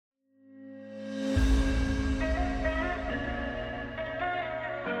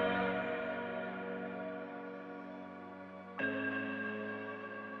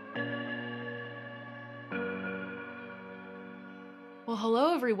Well,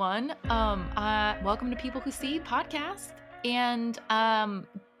 hello everyone. Welcome to People Who See podcast. And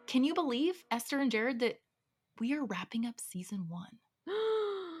can you believe, Esther and Jared, that we are wrapping up season 1?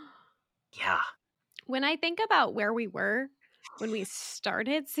 Yeah. When I think about where we were when we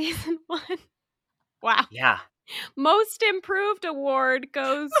started season 1, wow. Yeah. Most Improved Award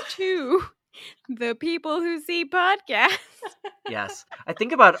goes to the People Who See podcast. Yes. I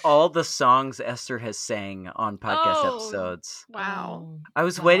think about all the songs Esther has sang on podcast episodes. Wow. I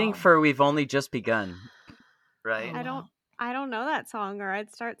was waiting for We've Only Just Begun. Right? I don't know that song, or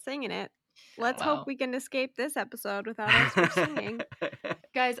I'd start singing it. Let's hope we can escape this episode without Esther singing.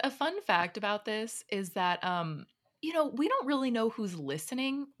 Guys, a fun fact about this is that we don't really know who's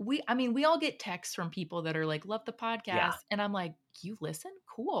listening. We all get texts from people that are like, love the podcast. Yeah. And I'm like, you listen?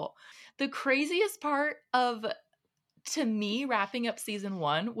 Cool. The craziest part to me wrapping up season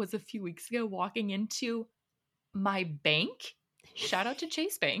 1 was a few weeks ago walking into my bank. Shout out to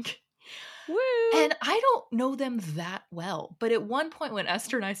Chase Bank. Woo! And I don't know them that well. But at one point when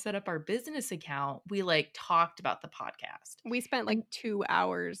Esther and I set up our business account, we talked about the podcast. We spent 2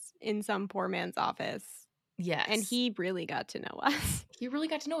 hours in some poor man's office. Yes. And he really got to know us. He really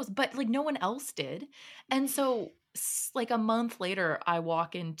got to know us, but no one else did. And so a month later, I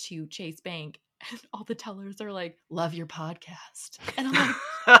walk into Chase Bank and all the tellers are like, love your podcast. And I'm like,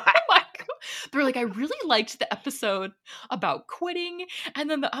 oh my God. They're like, I really liked the episode about quitting. And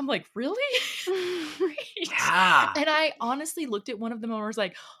then I'm like, really? Great. Yeah. And I honestly looked at one of them and was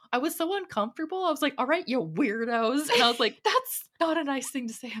like, I was so uncomfortable. I was like, all right, you weirdos. And I was like, that's not a nice thing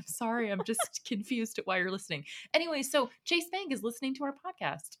to say. I'm sorry. I'm just confused at why you're listening. Anyway, so Chase Bank is listening to our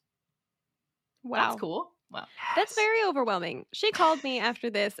podcast. Wow. That's cool. Wow. That's very overwhelming. She called me after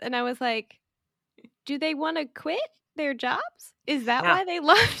this and I was like, do they want to quit their jobs? Is that why they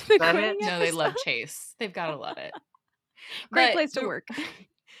loved the quitting No, they love episode? Chase. They've got to love it. Great place to work.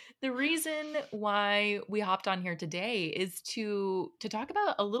 The reason why we hopped on here today is to talk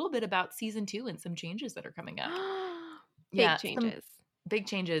about a little bit about season 2 and some changes that are coming up. Big changes. Big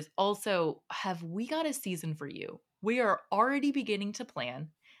changes. Also, have we got a season for you? We are already beginning to plan,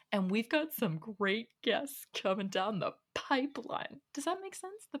 and we've got some great guests coming down the pipeline. Does that make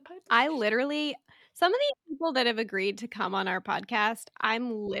sense? The pipeline? Some of these people that have agreed to come on our podcast,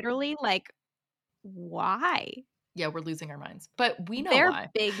 I'm literally like, why? Yeah, we're losing our minds. But we know They're why.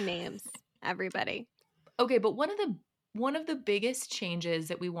 big names, everybody. Okay, but one of the biggest changes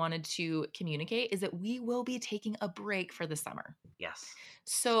that we wanted to communicate is that we will be taking a break for the summer. Yes.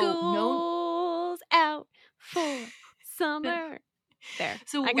 So School's out for summer. There.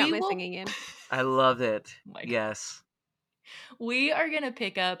 So I got my singing in. I love it. Oh my God. Yes. We are going to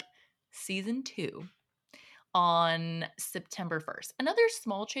pick up season 2 on September 1st. Another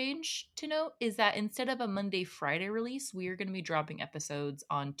small change to note is that instead of a Monday, Friday release, we are going to be dropping episodes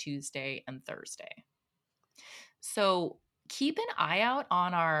on Tuesday and Thursday. So keep an eye out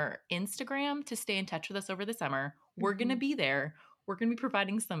on our Instagram to stay in touch with us over the summer. We're going to be there. We're going to be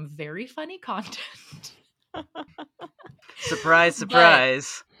providing some very funny content. Surprise,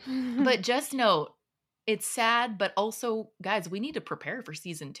 surprise. But just note, it's sad, but also, guys, we need to prepare for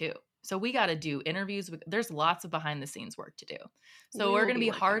season 2. So we got to do interviews. There's lots of behind the scenes work to do. So we're going to be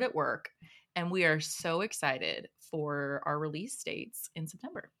hard at work, and we are so excited for our release dates in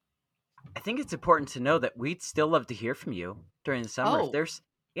September. I think it's important to know that we'd still love to hear from you during the summer. Oh,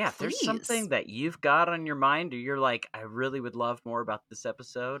 If there's something that you've got on your mind, or you're like, I really would love more about this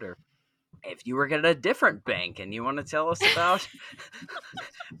episode, or if you work at a different bank and you want to tell us about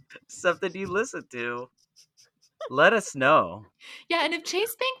something you listen to, let us know. Yeah, and if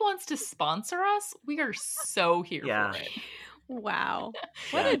Chase Bank wants to sponsor us, we are so here for it. Wow.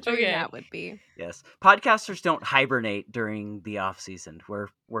 What a dream that would be. Yes. Podcasters don't hibernate during the off season. We're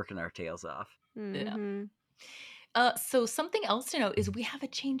working our tails off. Mm-hmm. Yeah. So something else to note is we have a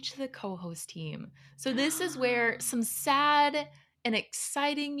change to the co-host team. So this is where some sad and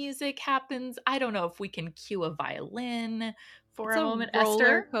exciting music happens. I don't know if we can cue a violin for a moment, roller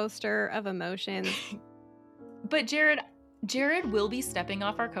Esther. Coaster of emotions. But Jared will be stepping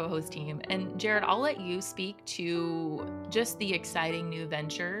off our co-host team. And Jared, I'll let you speak to just the exciting new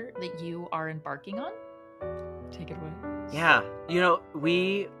venture that you are embarking on. Take it away. Yeah.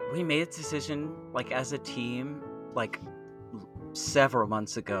 We made a decision as a team several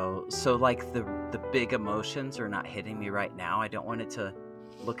months ago. So the big emotions are not hitting me right now. I don't want it to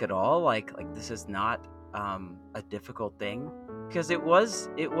look at all like this is not a difficult thing, because it was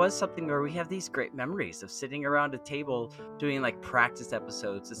something where we have these great memories of sitting around a table doing practice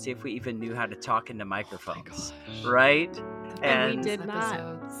episodes to see if we even knew how to talk into microphones, right? And we did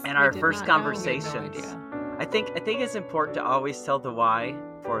not. And our first conversations, I think it's important to always tell the why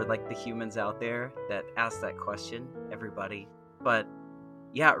for like the humans out there that ask that question, everybody. But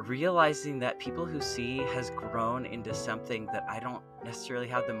yeah, realizing that People Who See has grown into something that I don't necessarily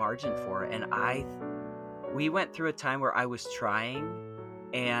have the margin for. And we went through a time where I was trying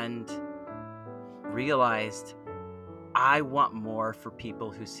and realized I want more for People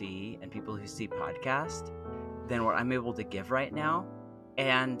Who See and People Who See podcast than what I'm able to give right now.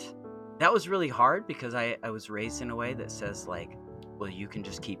 And that was really hard because I was raised in a way that says like, well, you can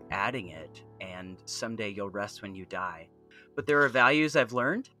just keep adding it and someday you'll rest when you die. But there are values I've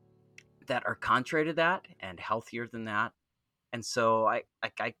learned that are contrary to that and healthier than that. And so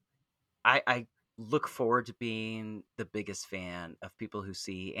I look forward to being the biggest fan of People Who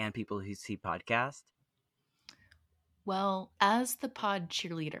See and People Who See podcast. Well, as the pod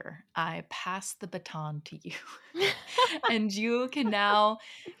cheerleader, I pass the baton to you. And you can now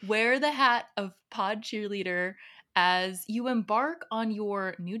wear the hat of pod cheerleader as you embark on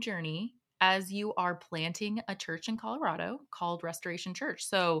your new journey as you are planting a church in Colorado called Restoration Church.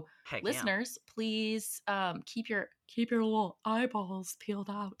 So, listeners, please keep your little eyeballs peeled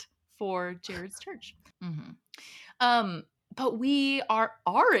out for Jared's church. Mm-hmm. But we are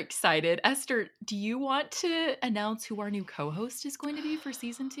excited. Esther, do you want to announce who our new co-host is going to be for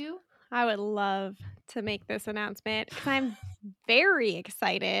season 2? I would love to make this announcement because I'm very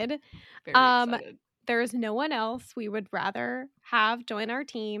excited. Very excited. There's no one else we would rather have join our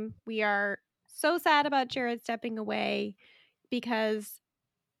team. We are so sad about Jared stepping away because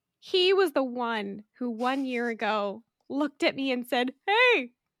he was the one who 1 year ago looked at me and said,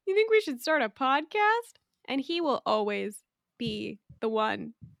 "Hey, you think we should start a podcast?" And he will always be the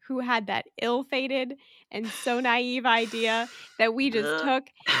one who had that ill-fated and so naive idea that we just took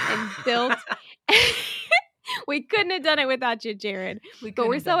and built. We couldn't have done it without you, Jared. But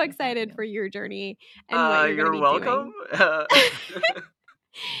we're so excited for your journey and what you're welcome.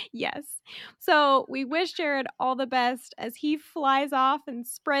 Yes. So we wish Jared all the best as he flies off and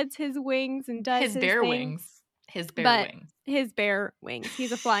spreads his wings and does his bear thing. Wings. His bear wings. His bear wings.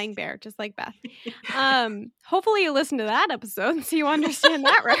 He's a flying bear, just like Beth. Hopefully you listen to that episode so you understand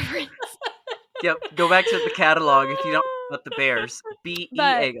that reference. Yep. Go back to the catalog if you don't know about the bears.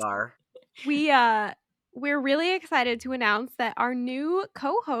 BEAR. We're really excited to announce that our new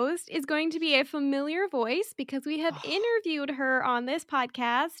co-host is going to be a familiar voice because we have interviewed her on this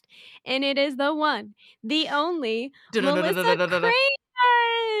podcast, and it is the one, the only, Melissa Crayon!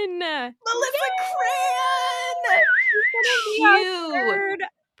 Melissa Crayon! She's going to be our third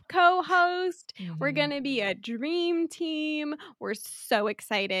co-host. Mm-hmm. We're going to be a dream team. We're so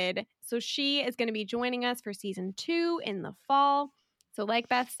excited. So she is going to be joining us for season 2 in the fall. So like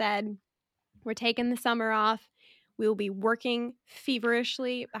Beth said, we're taking the summer off. We will be working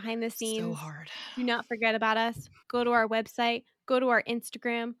feverishly behind the scenes. So hard. Do not forget about us. Go to our website. Go to our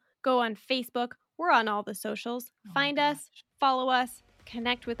Instagram. Go on Facebook. We're on all the socials. Find us. Follow us.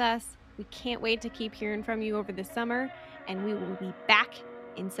 Connect with us. We can't wait to keep hearing from you over the summer. And we will be back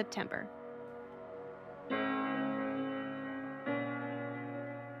in September.